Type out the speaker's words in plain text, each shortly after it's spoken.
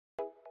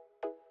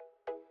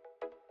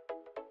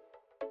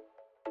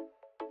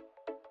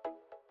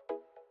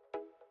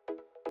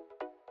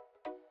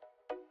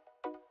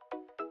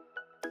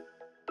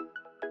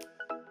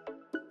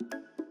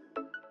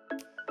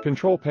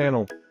Control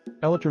panel.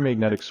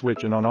 Electromagnetic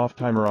switch and on-off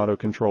timer auto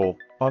control,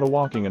 auto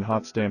walking and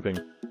hot stamping.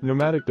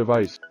 Pneumatic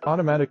device,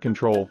 automatic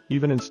control,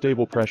 even in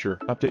stable pressure,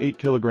 up to 8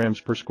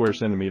 kg per square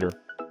centimeter.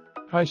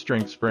 High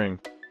strength spring.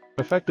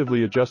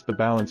 Effectively adjust the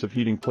balance of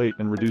heating plate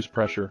and reduce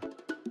pressure.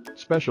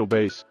 Special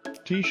base.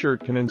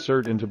 T-shirt can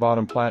insert into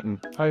bottom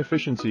platen, high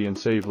efficiency and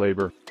save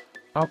labor.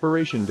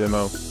 Operation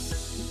demo.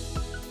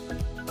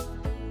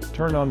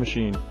 Turn on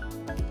machine.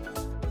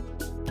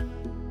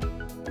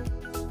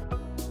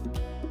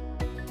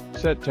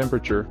 Set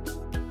temperature.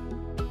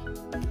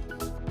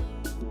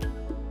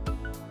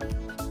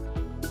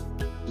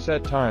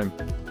 Set time.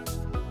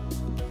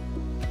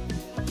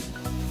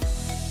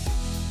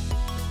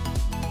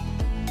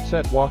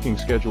 Set walking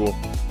schedule.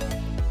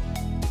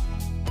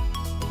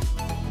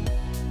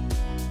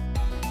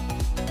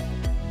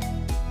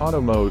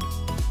 Auto mode.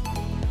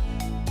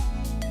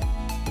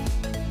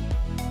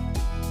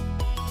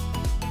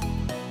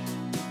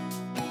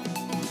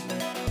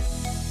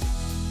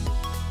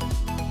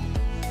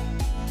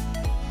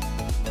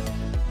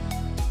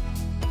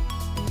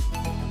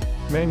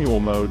 Manual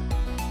mode.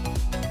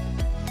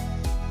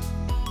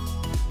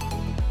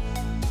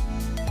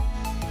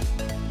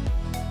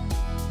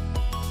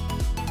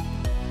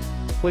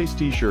 Place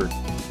T-shirt.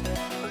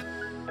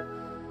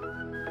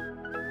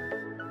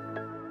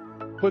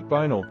 Put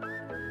vinyl.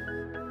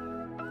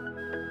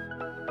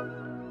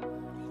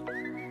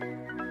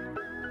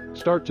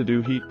 Start to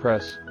do heat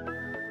press.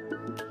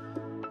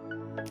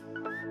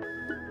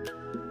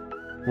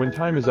 When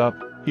time is up,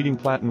 heating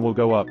platen will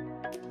go up.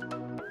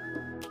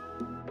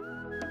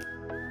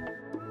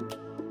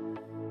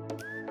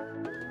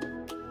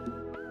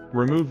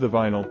 Remove the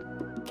vinyl.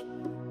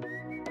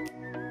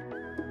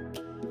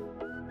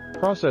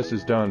 Process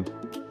is done.